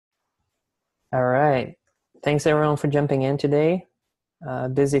All right. Thanks everyone for jumping in today.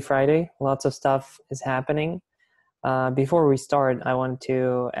 Busy Friday. Lots of stuff is happening. Before we start, I want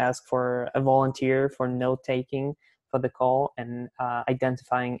to ask for a volunteer for note taking for the call and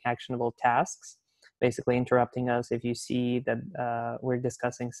identifying actionable tasks. Basically, interrupting us if you see that we're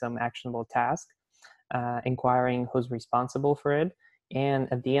discussing some actionable task, inquiring who's responsible for it,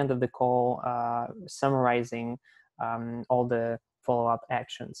 and at the end of the call, summarizing all the follow-up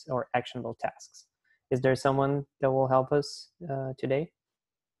actions or actionable tasks. Is there someone that will help us today?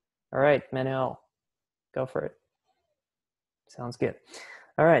 All right, Manuel, go for it. Sounds good.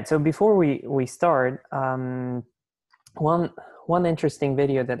 All right, so before we start, one interesting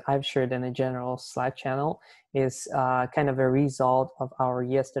video that I've shared in a general Slack channel is kind of a result of our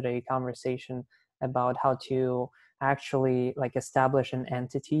yesterday conversation about how to actually like establish an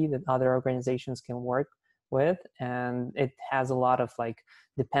entity that other organizations can work with, and it has a lot of like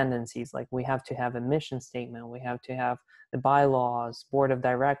dependencies. Like we have to have a mission statement, we have to have the bylaws, board of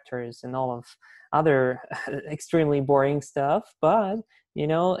directors, and all of other extremely boring stuff, but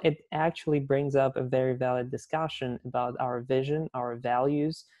it actually brings up a very valid discussion about our vision, our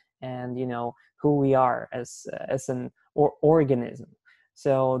values, and who we are as an organism.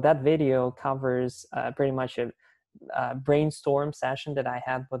 So that video covers pretty much a brainstorm session that I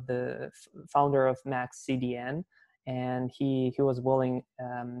had with the founder of Max CDN, and he was willing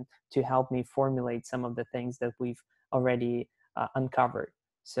to help me formulate some of the things that we've already uncovered.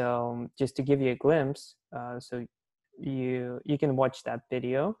 So just to give you a glimpse, so you can watch that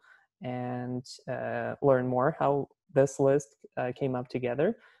video and learn more how this list came up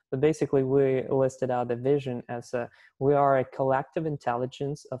together. But basically, we listed out the vision as we are a collective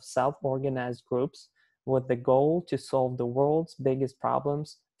intelligence of self-organized groups with the goal to solve the world's biggest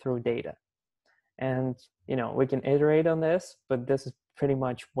problems through data. And we can iterate on this, but this is pretty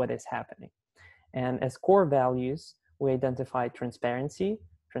much what is happening. And as core values, we identify transparency.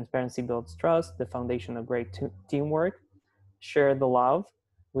 Transparency builds trust, the foundation of great teamwork. Share the love.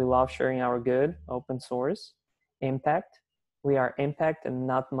 We love sharing our good, open source. Impact. We are impact and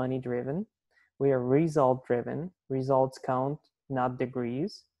not money driven. We are result driven. Results count, not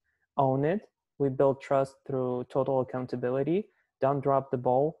degrees. Own it. We build trust through total accountability. Don't drop the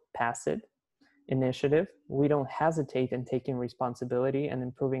ball, pass it. Initiative. We don't hesitate in taking responsibility and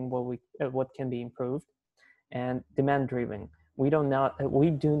improving what can be improved. And demand driven. We do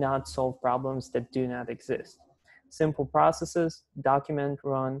not solve problems that do not exist. Simple processes: document,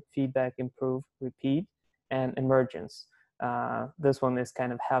 run, feedback, improve, repeat. And emergence. This one is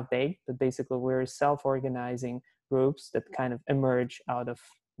kind of half-baked, but basically we're self-organizing groups that kind of emerge out of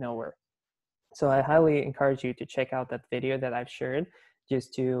nowhere. So I highly encourage you to check out that video that I've shared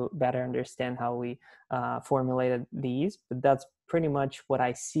just to better understand how we formulated these. But that's pretty much what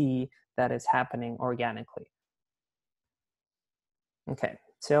I see that is happening organically. Okay,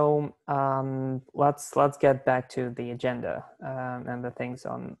 so let's get back to the agenda and the things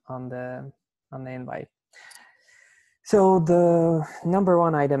on the invite. So the number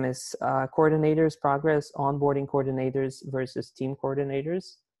one item is coordinators progress, onboarding coordinators versus team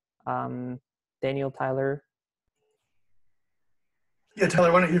coordinators. Daniel, Tyler. Yeah,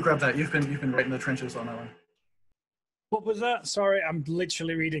 Tyler, why don't you grab that? You've been right in the trenches on that one. What was that? Sorry, I'm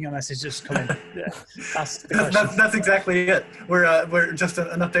literally reading a message just coming. That's exactly it. We're just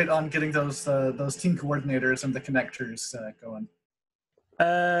an update on getting those team coordinators and the connectors going.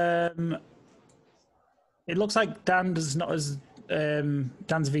 It looks like Dan's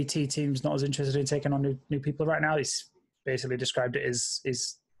VT team's not as interested in taking on new people right now. He's basically described it as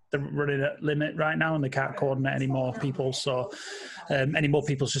they're running at limit right now and they can't coordinate any more people. So any more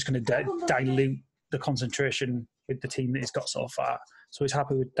people is just going to dilute the concentration with the team that he's got so far. So he's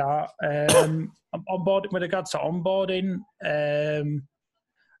happy with that. With regards to onboarding,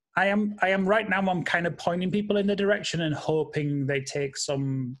 I am right now, I'm kind of pointing people in the direction and hoping they take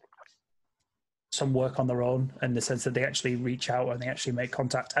some work on their own in the sense that they actually reach out and they actually make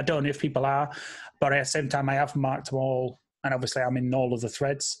contact. I don't know if people are, but at the same time, I have marked them all, and obviously I'm in all of the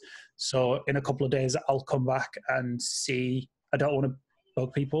threads. So in a couple of days, I'll come back and see. I don't want to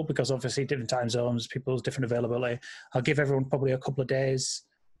bug people because obviously different time zones, people's different availability. I'll give everyone probably a couple of days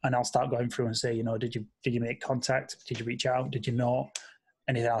and I'll start going through and say, did you make contact? Did you reach out? Did you not?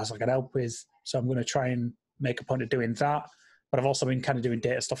 Anything else I can help with? So I'm going to try and make a point of doing that. But I've also been kind of doing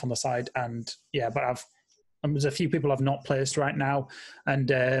data stuff on the side, and there's a few people I've not placed right now,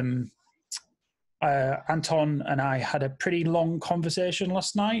 and Anton and I had a pretty long conversation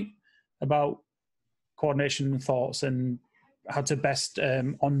last night about coordination thoughts and how to best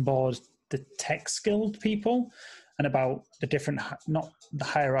onboard the tech skilled people. and about the different, not the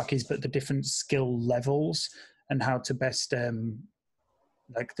hierarchies, but the different skill levels and how to best,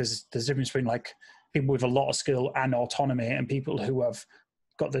 like there's a difference between like people with a lot of skill and autonomy and people who have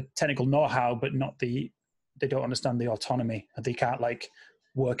got the technical know-how, but they don't understand the autonomy and they can't like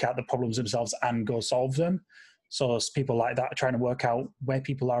work out the problems themselves and go solve them. So it's people like that are trying to work out where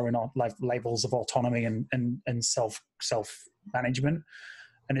people are in like levels of autonomy and self management.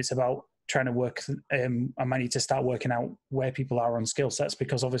 And it's about trying to work, I might need to start working out where people are on skill sets,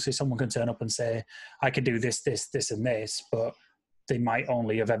 because obviously someone can turn up and say, I can do this, this, this, and this, but they might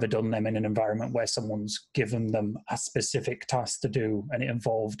only have ever done them in an environment where someone's given them a specific task to do and it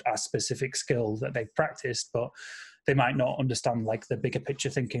involved a specific skill that they've practiced, but they might not understand like the bigger picture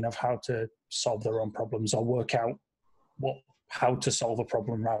thinking of how to solve their own problems or work out how to solve a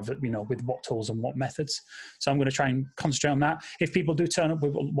problem rather, with what tools and what methods. So I'm going to try and concentrate on that. If people do turn up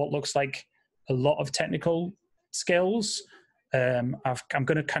with what looks like a lot of technical skills, I'm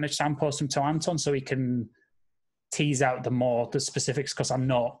going to kind of signpost them to Anton so he can tease out the specifics, because I'm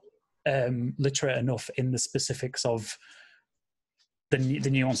not literate enough in the specifics of the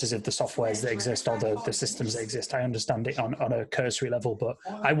nuances of the softwares that exist or the systems that exist. I understand it on a cursory level, but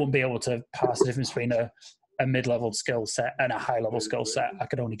I won't be able to parse the difference between a mid-level skill set and a high-level skill set. I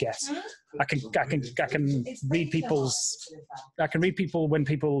could only guess. I can read people when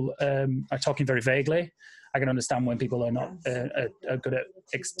people are talking very vaguely. I can understand when people are not are good at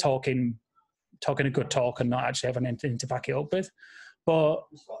talking a good talk and not actually having anything to back it up with. But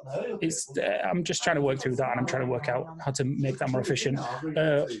I'm just trying to work through that, and I'm trying to work out how to make that more efficient.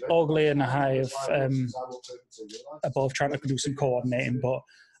 Ogly and I are both trying to do some coordinating,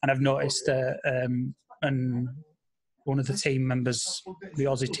 and I've noticed and one of the team members, the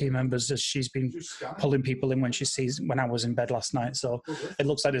Aussie team members, she's been pulling people in when I was in bed last night. So it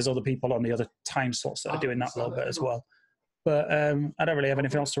looks like there's other people on the other time slots that are doing that a little bit as well. But I don't really have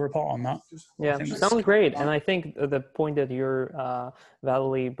anything else to report on that. Yeah, sounds great. And I think the point that you're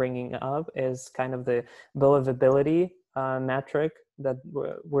validly bringing up is kind of the believability metric that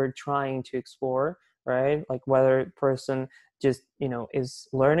we're trying to explore, right? Like whether a person just, is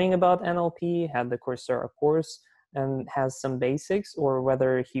learning about NLP, had the Coursera course, and has some basics, or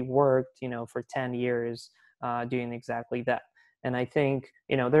whether he worked, for 10 years doing exactly that. And I think,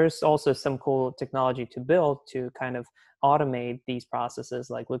 there's also some cool technology to build to kind of automate these processes,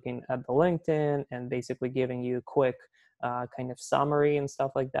 like looking at the LinkedIn and basically giving you a quick kind of summary and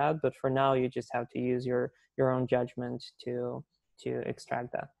stuff like that. But for now, you just have to use your own judgment to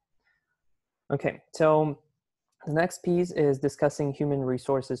extract that. Okay, so the next piece is discussing human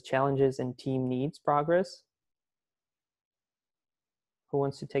resources challenges and team needs progress. Who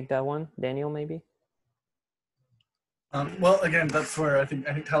wants to take that one? Daniel, maybe? Well, again, that's where I think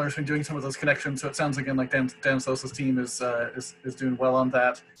Tyler's been doing some of those connections. So it sounds again like Dan Sosa's team is doing well on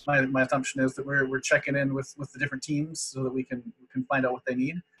that. My assumption is that we're checking in with the different teams so that we can find out what they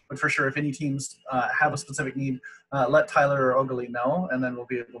need. But for sure, if any teams have a specific need, let Tyler or Ogilvy know, and then we'll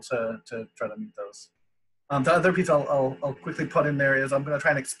be able to try to meet those. The other piece I'll quickly put in there is I'm going to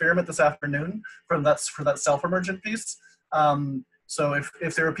try and experiment this afternoon for that self-emergent piece. So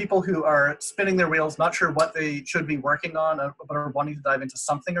if there are people who are spinning their wheels, not sure what they should be working on, but are wanting to dive into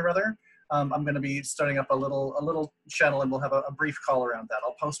something or other, I'm going to be starting up a little channel, and we'll have a brief call around that.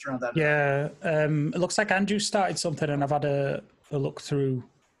 I'll post around that. Yeah, it looks like Andrew started something, and I've had a look through,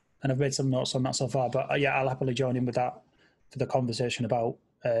 and I've made some notes on that so far. But yeah, I'll happily join in with that for the conversation about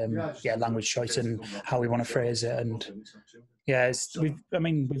language choice and how we want to phrase it. And yeah,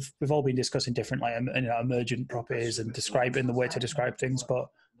 we've all been discussing different emergent properties and describing the way to describe things, but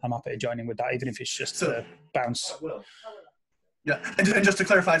I'm happy to join in with that, even if it's just to bounce. Yeah, and just to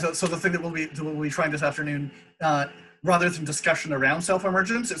clarify, so the thing that we'll be trying this afternoon, rather than discussion around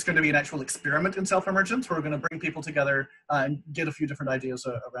self-emergence, it's going to be an actual experiment in self-emergence, where we're going to bring people together and get a few different ideas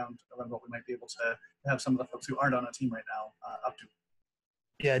around what we might be able to have some of the folks who aren't on a team right now up to.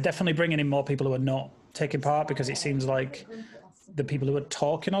 Yeah, definitely bringing in more people who are not taking part, because it seems like the people who are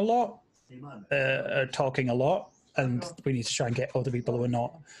talking a lot are talking a lot, and we need to try and get other people who are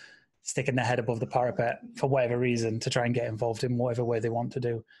not sticking their head above the parapet for whatever reason to try and get involved in whatever way they want to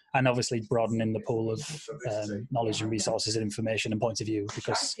do. And obviously broadening the pool of knowledge and resources and information and points of view,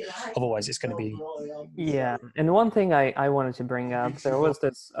 because otherwise it's going to be... Yeah, and one thing I wanted to bring up, there was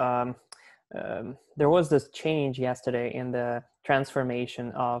this change yesterday in the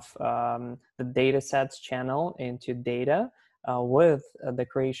transformation of the datasets channel into data with the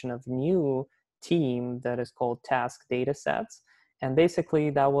creation of new team that is called task datasets. And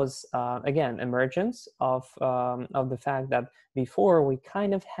basically that was, again, emergence of the fact that before we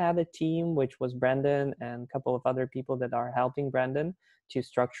kind of had a team, which was Brendan and a couple of other people that are helping Brendan to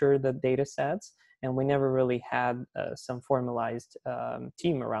structure the data sets. And we never really had some formalized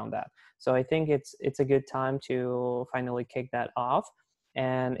team around that. So I think it's a good time to finally kick that off.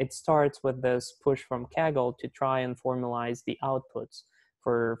 And it starts with this push from Kaggle to try and formalize the outputs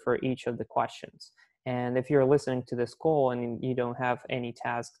for each of the questions. And if you're listening to this call and you don't have any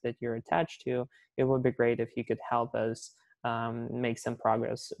task that you're attached to, it would be great if you could help us make some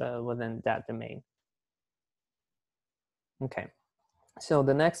progress within that domain. Okay. So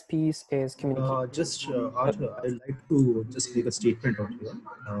the next piece is communication. Arthur, I'd like to just make a statement out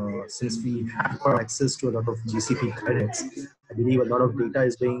here. Since we have got access to a lot of GCP credits, I believe a lot of data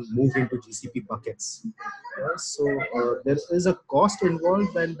is being moved into GCP buckets. There is a cost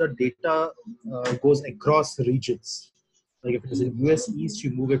involved when the data goes across regions. Like if it is in US East,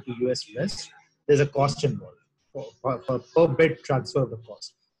 you move it to US West, there's a cost involved for per bit transfer of the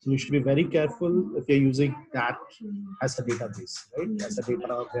cost. So we should be very careful if you're using that as a database, right? As a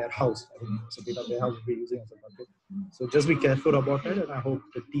data warehouse. So data warehouse we're using as a bucket. So just be careful about it. And I hope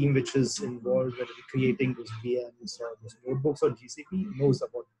the team which is involved with creating those VMs or those notebooks on GCP knows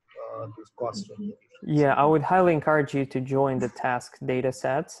about those costs. Yeah, I would highly encourage you to join the task data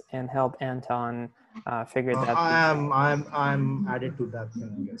sets and help Anton figure that out. I'm added to that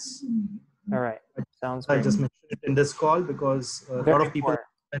thing, I guess. All right, sounds good. I just mentioned it in this call because a lot of people who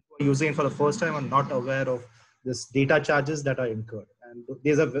are using it for the first time are not aware of this data charges that are incurred, and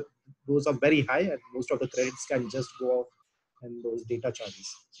those are very high, and most of the credits can just go off in those data charges.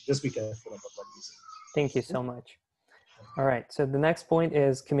 So just be careful about what you say. Thank you so much. All right, so the next point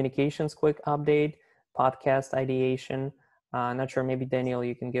is communications quick update, podcast ideation. Not sure, maybe Daniel,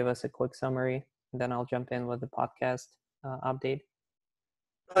 you can give us a quick summary, and then I'll jump in with the podcast update.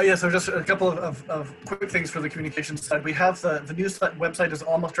 Yeah, so just a couple of quick things for the communications side. We have the news website is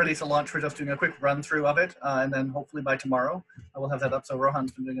almost ready to launch. We're just doing a quick run through of it, and then hopefully by tomorrow I will have that up. So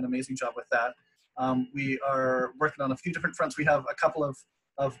Rohan's been doing an amazing job with that. We are working on a few different fronts. We have a couple of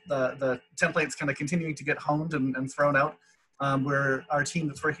the templates kind of continuing to get honed and thrown out. Where our team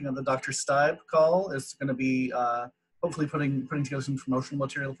that's working on the Dr. Stibe call is going to be hopefully putting together some promotional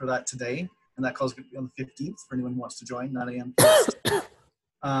material for that today. And that call is going to be on the 15th for anyone who wants to join, 9 a.m.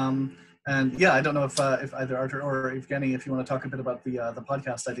 And yeah, I don't know if either Arthur or Evgeny, if you want to talk a bit about the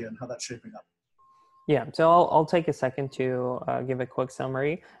podcast idea and how that's shaping up. Yeah, so I'll take a second to give a quick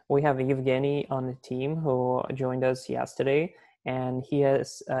summary. We have Evgeny on the team who joined us yesterday, and he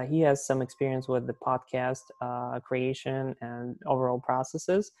has some experience with the podcast creation and overall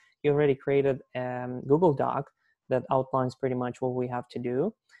processes. He already created a Google Doc that outlines pretty much what we have to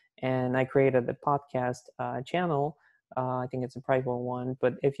do, and I created the podcast channel. I think it's a private one,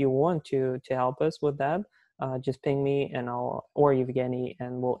 but if you want to help us with that, just ping me or Evgeny,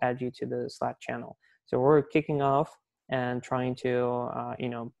 and we'll add you to the Slack channel. So we're kicking off and trying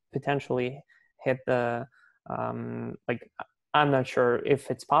to, potentially hit the, I'm not sure if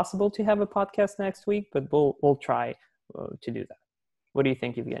it's possible to have a podcast next week, but we'll try to do that. What do you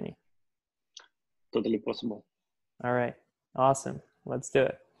think, Evgeny? Totally possible. All right, awesome. Let's do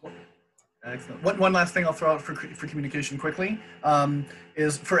it. Excellent. One last thing I'll throw out for communication quickly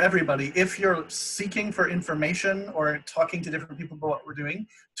is for everybody, if you're seeking for information or talking to different people about what we're doing,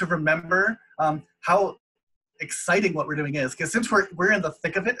 to remember how exciting what we're doing is. Because since we're in the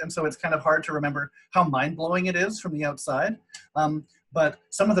thick of it, and so it's kind of hard to remember how mind-blowing it is from the outside. But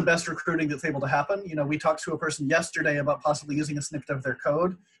some of the best recruiting that's able to happen, we talked to a person yesterday about possibly using a snippet of their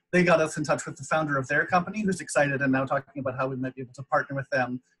code. They got us in touch with the founder of their company who's excited and now talking about how we might be able to partner with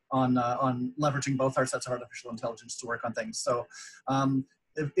them on leveraging both our sets of artificial intelligence to work on things. So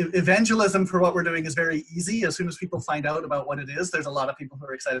evangelism for what we're doing is very easy. As soon as people find out about what it is, there's a lot of people who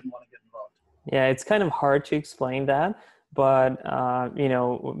are excited and want to get involved. Yeah, it's kind of hard to explain that, but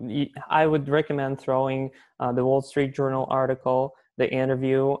I would recommend throwing the Wall Street Journal article, the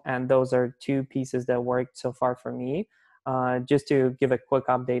interview, and those are two pieces that worked so far for me. Just to give a quick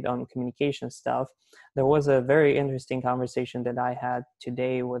update on communication stuff, there was a very interesting conversation that I had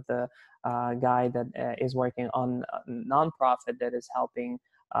today with a guy that is working on a nonprofit that is helping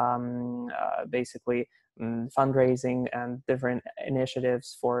basically fundraising and different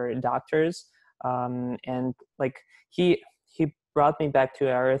initiatives for doctors. And like he brought me back to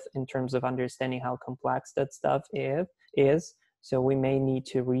earth in terms of understanding how complex that stuff is. So we may need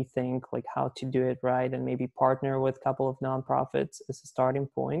to rethink like how to do it right and maybe partner with a couple of nonprofits as a starting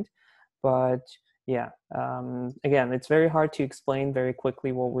point. But yeah, again, it's very hard to explain very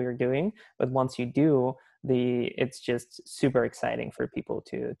quickly what we're doing. But once you do, it's just super exciting for people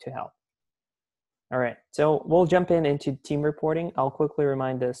to help. All right, so we'll jump into team reporting. I'll quickly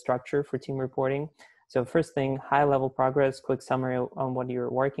remind the structure for team reporting. So first thing, high level progress, quick summary on what you're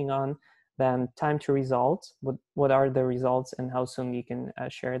working on. Then time to results, what are the results and how soon you can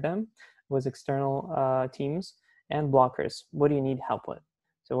share them with external teams, and blockers, what do you need help with?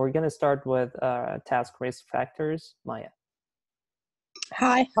 So we're gonna start with task risk factors. Maya.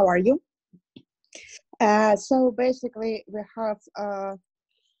 Hi, how are you? So basically we have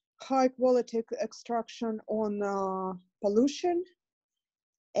high quality extraction on pollution,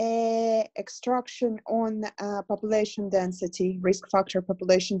 extraction on population density, risk factor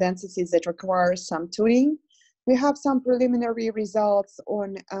population densities that require some tuning. We have some preliminary results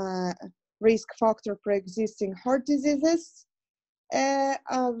on risk factor pre-existing heart diseases.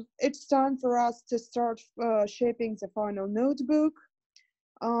 It's time for us to start shaping the final notebook.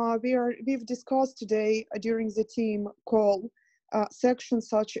 We've discussed today during the team call sections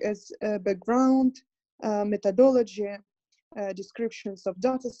such as background, methodology, descriptions of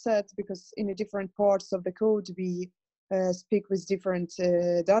data sets, because in the different parts of the code we speak with different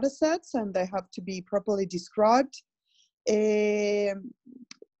data sets and they have to be properly described.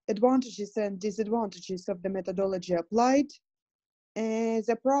 Advantages and disadvantages of the methodology applied.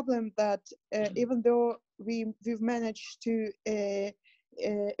 The problem that even though we've managed to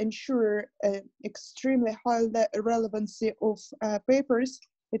ensure extremely high relevancy of papers,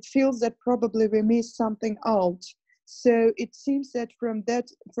 it feels that probably we missed something out. So it seems that from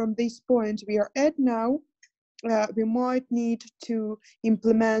this point we are at now, we might need to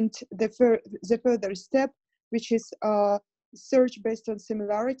implement the further step, which is search based on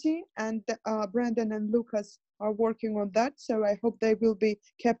similarity, and Brandon and Lucas are working on that. So I hope they will be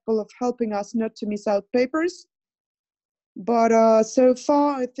capable of helping us not to miss out papers. But so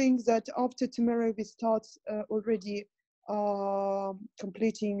far, I think that after tomorrow we start already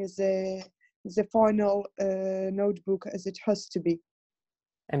completing the final notebook as it has to be.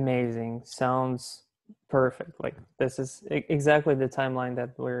 Amazing. Sounds perfect. Like this is exactly the timeline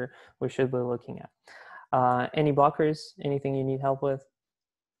that we should be looking at. Any blockers? Anything you need help with?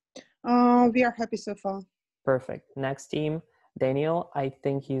 We are happy so far. Perfect. Next team, Daniel. I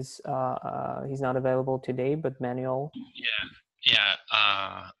think he's not available today, but Manuel. Yeah.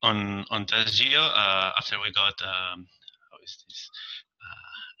 On TestGeo, after we got how is this?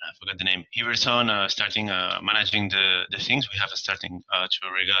 I forgot the name. Iverson starting managing the things. We have starting to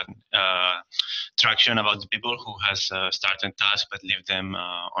regard traction about the people who has started tasks but leave them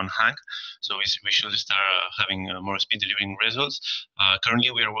on hang. So we should start having more speed delivering results.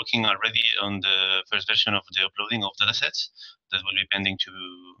 Currently, we are working already on the first version of the uploading of datasets. That will be pending to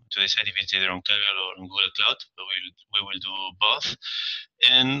decide if it's either on Kaggle or on Google Cloud. But we will do both.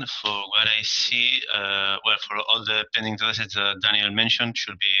 And for what I see, well, for all the pending datasets Daniel mentioned,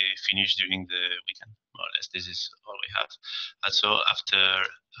 should be finished during the weekend, more or less. This is all we have. So after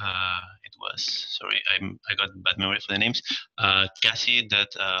it was, sorry, I got bad memory for the names. Cassie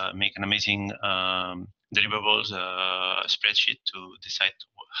that make an amazing deliverables spreadsheet to decide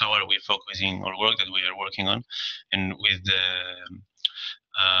how are we focusing our work that we are working on, and with the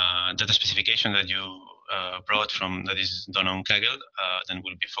data specification that you brought from that is done on Kaggle, then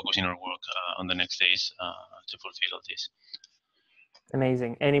we'll be focusing our work on the next days to fulfill all this.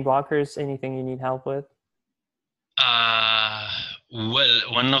 Amazing. Any blockers? Anything you need help with? Well,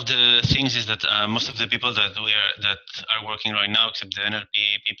 one of the things is that most of the people that are working right now, except the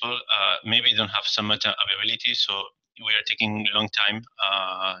NLP people, maybe don't have so much availability. So we are taking a long time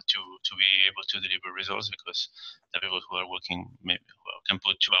to be able to deliver results, because the people who are working maybe can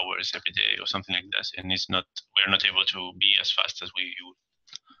put 2 hours every day or something like that, and we're not able to be as fast as we would.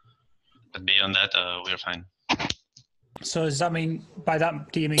 But beyond that, we're fine. So does that mean, by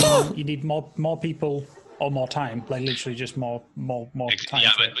that, do you mean you need more people or more time? Like literally just more time?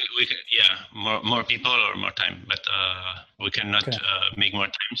 Yeah, but we can, more people or more time, but we cannot make more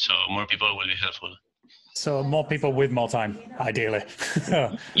time, so more people will be helpful. So more people with more time, ideally.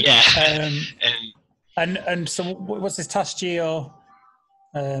 Yeah. And so what's this TestGeo?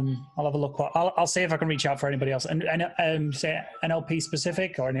 I'll have a look. I'll see if I can reach out for anybody else. And say NLP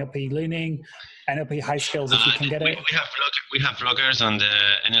specific or NLP leaning, NLP high skills if you can get it. We have blockers on the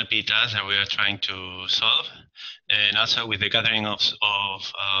NLP task that we are trying to solve, and also with the gathering of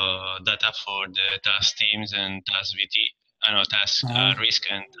data for the task teams and task VT, task risk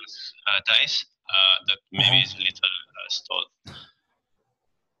and task ties. That maybe is a little stalled.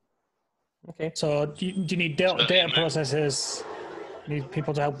 Okay. So do you need data processors? You need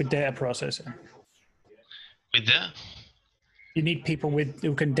people to help with data processing. With the? You need people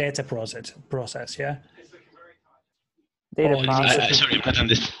who can data process, yeah? Data Or processing. Sorry, I'm not on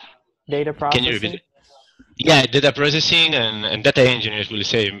this. Data Can you repeat processing. it? Yeah, data processing and data engineers will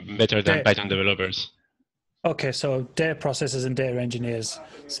say better than Da- Python developers. Okay, so data processors and data engineers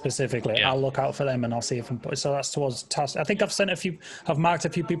specifically. Yeah. I'll look out for them and I'll see if I'm. So that's towards task. I think I've marked a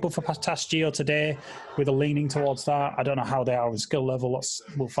few people for task geo today with a leaning towards that. I don't know how they are with skill level.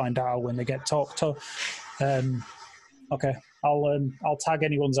 We'll find out when they get talked to. Okay, I'll tag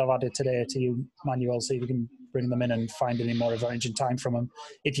any ones I've added today to you, Manuel, so you can bring them in and find any more advantage in time from them.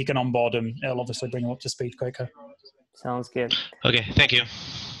 If you can onboard them, it'll obviously bring them up to speed quicker. Sounds good. Okay, thank you.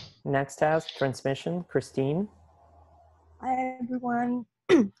 Next task, transmission. Christine. Hi everyone.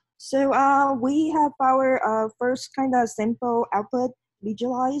 So we have our first kind of sample output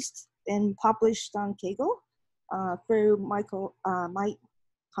visualized and published on Kaggle through Mike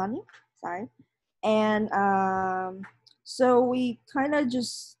Connie, sorry. And so we kind of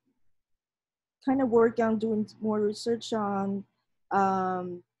just work on doing more research on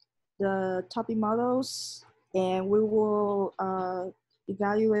the topic models, and we will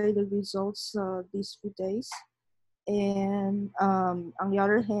evaluate the results these few days. And on the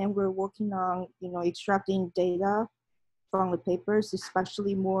other hand, we're working on extracting data from the papers,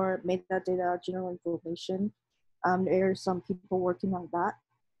 especially more metadata, general information. There are some people working on that.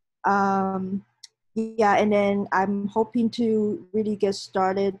 Yeah, and then I'm hoping to really get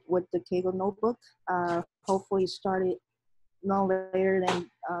started with the Kaggle notebook. Hopefully started no later than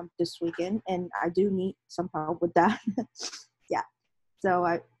this weekend, and I do need some help with that. Yeah,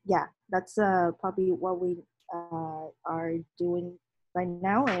 so that's probably what we are doing right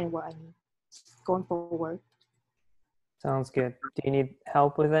now and what I'm going forward. Sounds good. Do you need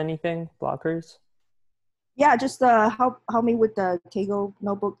help with anything? Blockers? Yeah, just help me with the Kaggle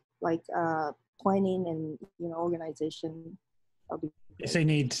notebook, like planning and organization. That'll be great. So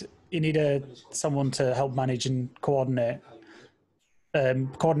you need someone to help manage and coordinate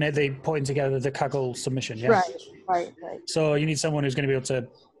the putting together the Kaggle submission. Yeah. Right. So you need someone who's going to be able to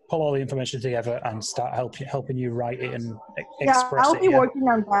pull all the information together and start helping you write it and express I'll it. be working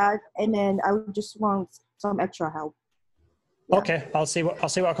on that, and then I would just want some extra help. Yeah. Okay, I'll see what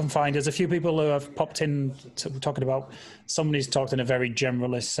I can find. There's a few people who have popped in talking about. Somebody's talked in a very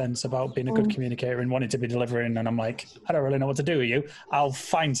generalist sense about being a good communicator and wanting to be delivering, and I'm like, I don't really know what to do with you. I'll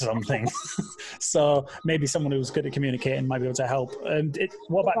find something. So maybe someone who's good at communicating might be able to help.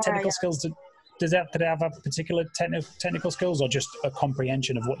 What about technical skills? Do they have a particular technical skills or just a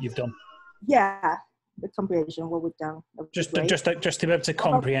comprehension of what you've done? Yeah, the comprehension of what we've done. Just to be able to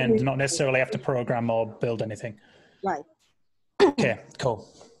comprehend, not necessarily have to program or build anything. Right. Okay, cool.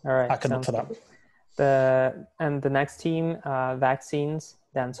 All right. I can look for that. The next team, vaccines,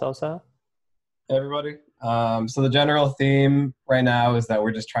 Dan Sosa. Hey everybody. So the general theme right now is that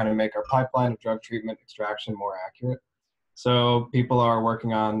we're just trying to make our pipeline of drug treatment extraction more accurate. So people are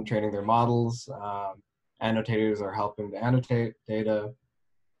working on training their models. Annotators are helping to annotate data.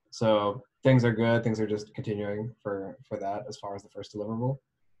 So things are good. Things are just continuing for that as far as the first deliverable.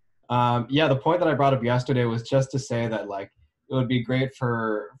 Yeah, the point that I brought up yesterday was just to say that it would be great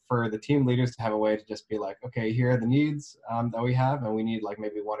for the team leaders to have a way to just be like, okay, here are the needs that we have, and we need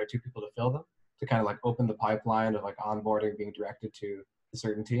maybe 1 or 2 people to fill them, to kind of open the pipeline of onboarding being directed to a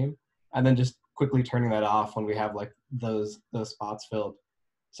certain team, and then just quickly turning that off when we have those spots filled.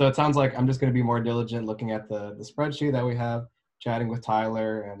 So it sounds like I'm just going to be more diligent looking at the spreadsheet that we have, chatting with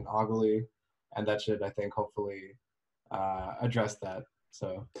Tyler and Ogilvy, and that should, I think, hopefully address that.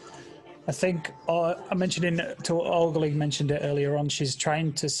 So I think I mentioned Ogilvy mentioned it earlier on. She's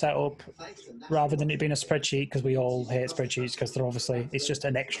trying to set up, rather than it being a spreadsheet, because we all hate spreadsheets because they're obviously, it's just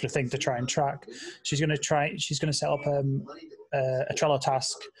an extra thing to try and track. She's going to set up a Trello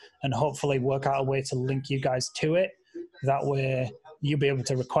task and hopefully work out a way to link you guys to it. That way you'll be able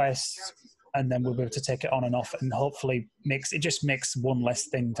to request, and then we'll be able to take it on and off, and hopefully it just makes one less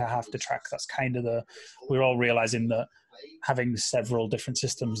thing to have to track. That's kind of we're all realizing that having several different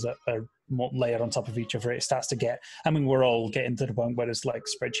systems that are layered on top of each other, it starts to get, we're all getting to the point where there's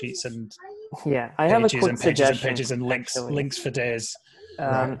spreadsheets and I have a quick suggestion. Pages and links for days.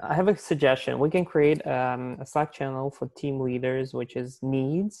 I have a suggestion. We can create a Slack channel for team leaders, which is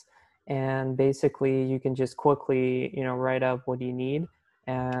needs. And basically you can just quickly, write up what you need,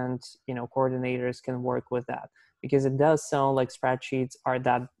 and, coordinators can work with that, because it does sound like spreadsheets are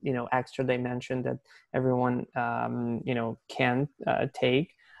that, extra dimension that everyone, can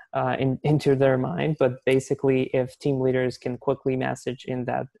take into their mind. But basically, if team leaders can quickly message in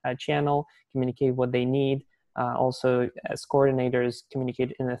that channel, communicate what they need, also as coordinators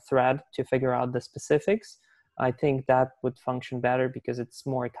communicate in a thread to figure out the specifics, I think that would function better, because it's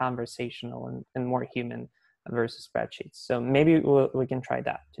more conversational and more human versus spreadsheets. So maybe we can try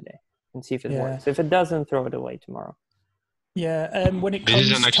that today and see if it Yeah. works. If it doesn't, throw it away tomorrow. Yeah, when it This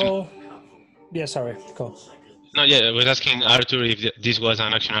is comes an action. to... Yeah, sorry, go. No, yeah, I was asking Arthur if this was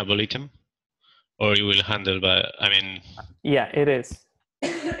an actionable item, or you will handle by. I mean, Yeah, it is.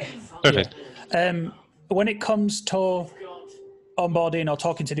 perfect. Yeah. When it comes to onboarding or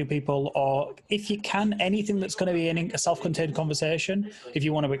talking to new people, or if you can, anything that's going to be in a self-contained conversation, if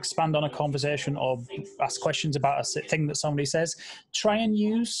you want to expand on a conversation or ask questions about a thing that somebody says, try and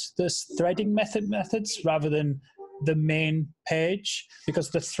use this threading methods rather than the main page, because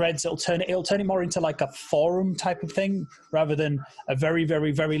the threads, it'll turn it more into like a forum type of thing rather than a very,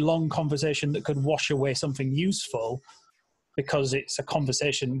 very, very long conversation that could wash away something useful, because it's a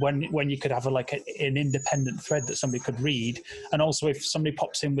conversation when you could have an independent thread that somebody could read. And also if somebody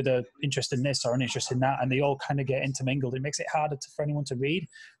pops in with an interest in this or an interest in that and they all kind of get intermingled, it makes it harder for anyone to read.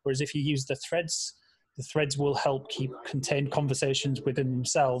 Whereas if you use the threads will help keep contained conversations within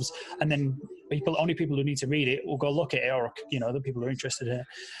themselves, and then only people who need to read it will go look at it, or the people who are interested in it.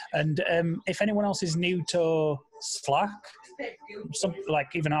 And if anyone else is new to Slack,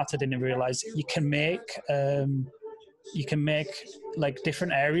 even Arthur didn't realize, you can make like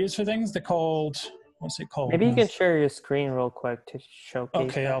different areas for things. They're called, what's it called? Maybe you can share your screen real quick to showcase.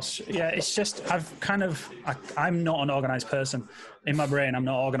 Okay, it's just I'm not an organized person. In my brain, I'm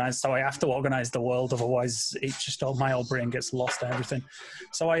not organized, so I have to organize the world. Otherwise, my old brain gets lost in everything.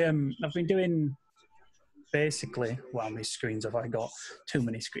 So I've been doing basically. How many screens have I got? Too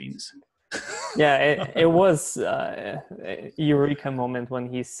many screens. Yeah, it was a eureka moment when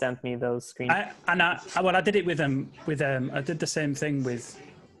he sent me those screens. I did it with I did the same thing with.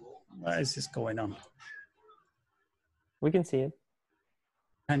 What is this going on? We can see it.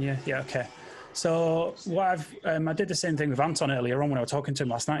 Can you? Yeah, okay. So I did the same thing with Anton earlier on when I was talking to him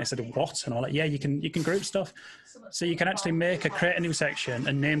last night. I said, what? And I was like, yeah, you can group stuff. So you can actually create a new section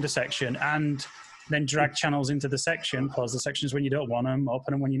and name the section, and then drag channels into the section, pause the sections when you don't want them,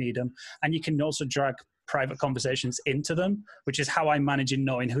 open them when you need them. And you can also drag private conversations into them, which is how I'm managing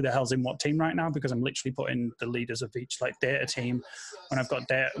knowing who the hell's in what team right now, because I'm literally putting the leaders of each data team. When I've got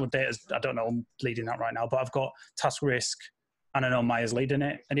data, I don't know, I'm leading that right now, but I've got task risk, and I know Maya's leading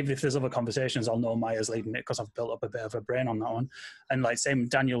it. And even if there's other conversations, I'll know Maya's leading it because I've built up a bit of a brain on that one. And same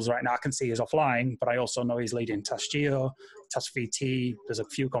Daniel's right now, I can see he's offline, but I also know he's leading Task Geo, Task VT. There's a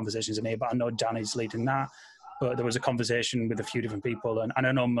few conversations in here, but I know Danny's leading that. But there was a conversation with a few different people. And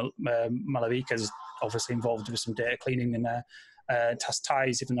I know Malavika's obviously involved with some data cleaning in there. Task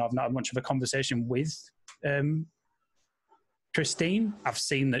Ties, even though I've not had much of a conversation with Christine, I've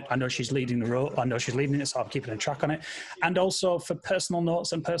seen that. I know she's leading the role. I know she's leading it, so I'm keeping a track on it. And also for personal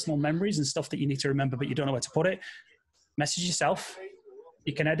notes and personal memories and stuff that you need to remember, but you don't know where to put it, message yourself.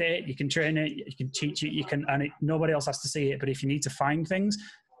 You can edit it, you can train it, you can teach it, nobody else has to see it. But if you need to find things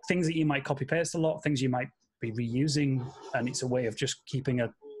that you might copy paste a lot, things you might be reusing, and it's a way of just keeping a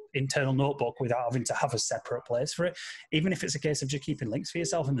internal notebook without having to have a separate place for it. Even if it's a case of just keeping links for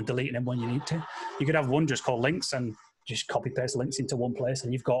yourself and then deleting them when you need to. You could have one just called links and just copy paste links into one place,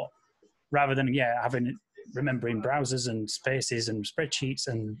 and you've got, rather than remembering browsers and spaces and spreadsheets,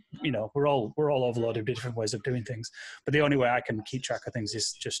 and we're all overloaded with different ways of doing things. But the only way I can keep track of things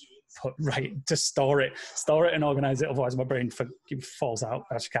is just store it and organize it. Otherwise my brain falls out.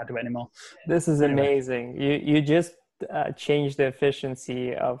 I just can't do it anymore. This is amazing. You just change the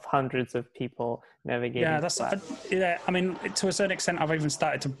efficiency of hundreds of people navigating. Yeah, I mean, to a certain extent, I've even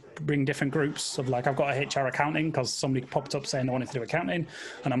started to bring different groups of I've got a HR accounting because somebody popped up saying they wanted to do accounting,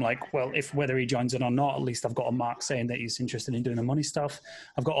 and I'm like, well, whether he joins it or not, at least I've got a mark saying that he's interested in doing the money stuff.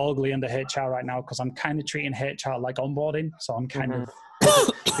 I've got Ugly under HR right now because I'm kind of treating HR like onboarding, so I'm kind of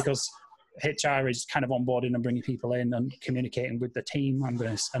because HR is kind of onboarding and bringing people in and communicating with the team.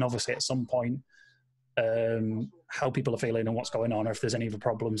 And obviously at some point, how people are feeling and what's going on, or if there's any other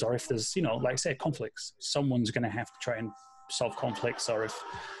problems, or if there's, say conflicts, someone's going to have to try and solve conflicts, or if,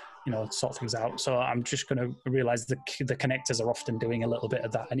 sort things out. So I'm just going to realize the connectors are often doing a little bit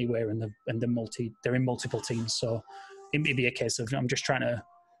of that anywhere, and they're in multiple teams. So it may be a case of I'm just trying to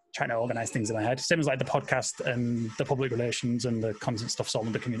organize things in my head. Same as the podcast and the public relations and the content stuff's all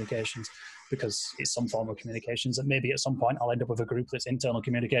under communications, because it's some form of communications. And maybe at some point I'll end up with a group that's internal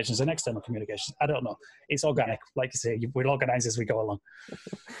communications and external communications. I don't know. It's organic. Like you say, we'll organize as we go along.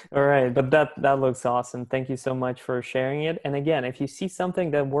 All right. But that looks awesome. Thank you so much for sharing it. And again, if you see something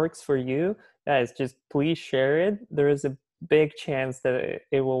that works for you, guys, just please share it. There is a big chance that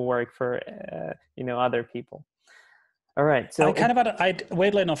it will work for, other people. All right. So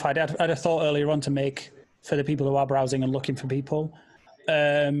weirdly enough, I had a thought earlier on to make for the people who are browsing and looking for people.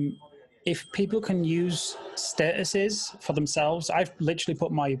 if people can use statuses for themselves, I've literally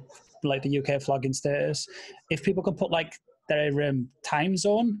put my the UK flag in status. If people can put their time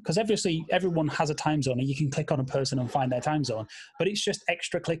zone, because obviously everyone has a time zone and you can click on a person and find their time zone, but it's just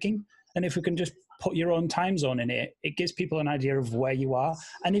extra clicking. And if we can just put your own time zone in it, it gives people an idea of where you are.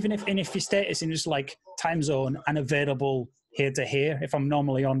 And even if your status is just time zone and available here to here, if I'm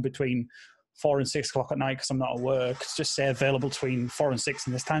normally on between 4 and 6 o'clock at night because I'm not at work, just say available between 4 and 6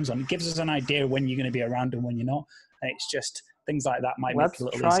 in this time zone. It gives us an idea when you're going to be around and when you're not. And it's just things like that might make it a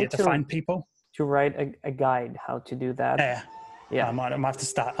little easier to find people. To write a guide how to do that. Yeah. I might have to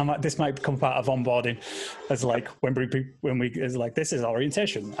start. This might become part of onboarding as when we is this is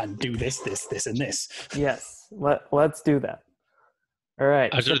orientation and do this, and this. Yes. Let's do that. All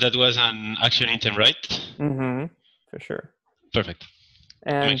right. Arthur, that was an action item, right? Mm-hmm. For sure. Perfect.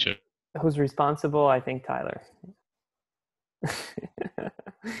 And sure. Who's responsible? I think Tyler.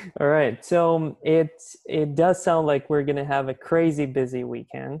 All right. So it does sound like we're gonna have a crazy busy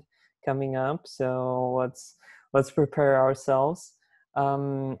weekend coming up. So let's prepare ourselves.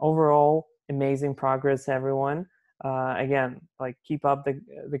 Overall, amazing progress, everyone. Again, keep up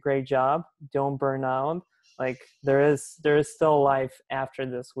the great job. Don't burn out. There is still life after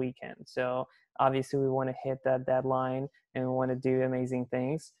this weekend. So obviously we want to hit that deadline and we want to do amazing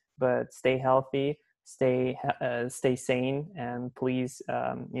things, but stay healthy, stay sane, and please,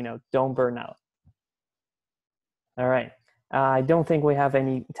 don't burn out. All right. I don't think we have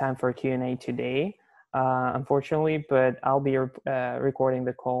any time for Q&A today, unfortunately, but I'll be recording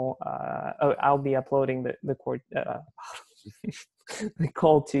the call. I'll be uploading the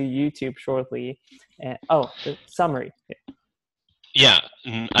call to YouTube shortly. And the summary. Yeah,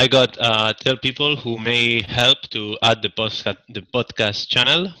 I got tell people who may help to add the podcast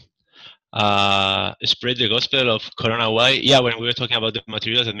channel. Spread the gospel of CoronaWhy. Yeah, when we were talking about the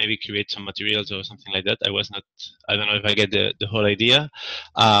materials and maybe create some materials or something like that, I don't know if I get the whole idea.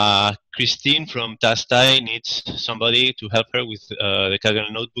 Christine from Tastai needs somebody to help her with the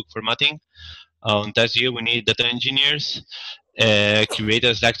Kaggle notebook formatting. On Tasio, we need data engineers, create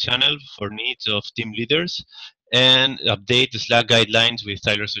a Slack channel for needs of team leaders, and update the Slack guidelines with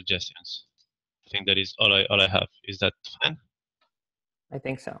Tyler's suggestions. I think that is all I have. Is that fine? I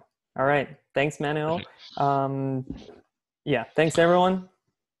think so. All right. Thanks, Manuel. Thanks, everyone.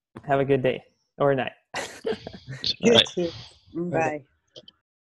 Have a good day or night. You too. Bye.